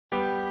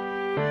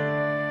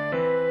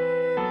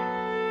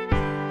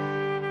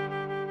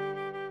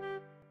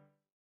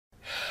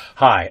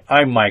Hi,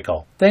 I'm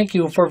Michael. Thank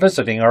you for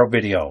visiting our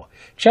video.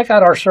 Check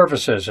out our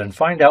services and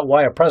find out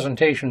why a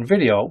presentation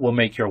video will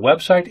make your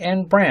website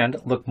and brand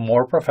look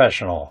more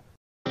professional.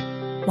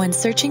 When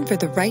searching for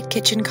the right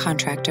kitchen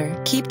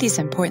contractor, keep these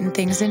important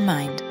things in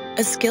mind.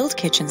 A skilled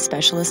kitchen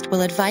specialist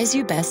will advise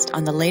you best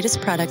on the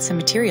latest products and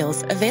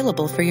materials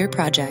available for your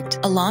project,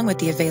 along with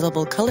the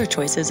available color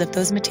choices of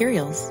those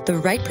materials. The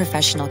right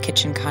professional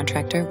kitchen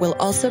contractor will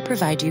also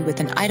provide you with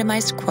an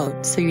itemized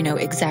quote so you know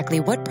exactly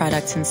what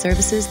products and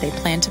services they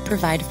plan to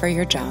provide for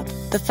your job.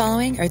 The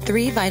following are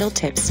 3 vital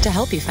tips to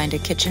help you find a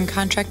kitchen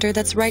contractor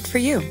that's right for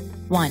you.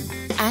 1.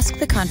 Ask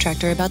the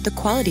contractor about the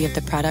quality of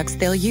the products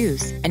they'll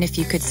use, and if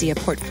you could see a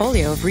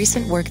portfolio of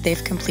recent work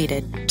they've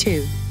completed.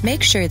 2.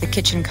 Make sure the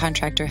kitchen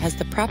contractor has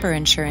the proper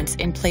insurance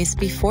in place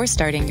before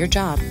starting your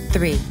job.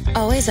 3.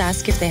 Always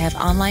ask if they have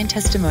online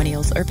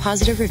testimonials or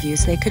positive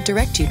reviews they could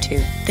direct you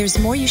to. There's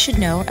more you should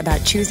know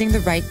about choosing the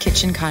right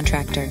kitchen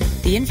contractor.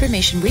 The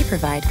information we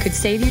provide could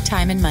save you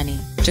time and money.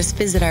 Just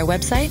visit our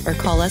website or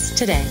call us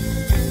today.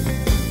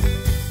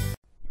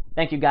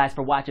 Thank you guys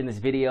for watching this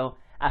video.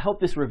 I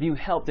hope this review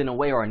helped in a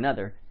way or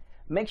another.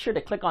 Make sure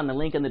to click on the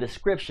link in the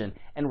description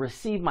and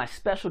receive my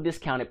special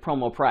discounted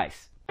promo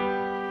price.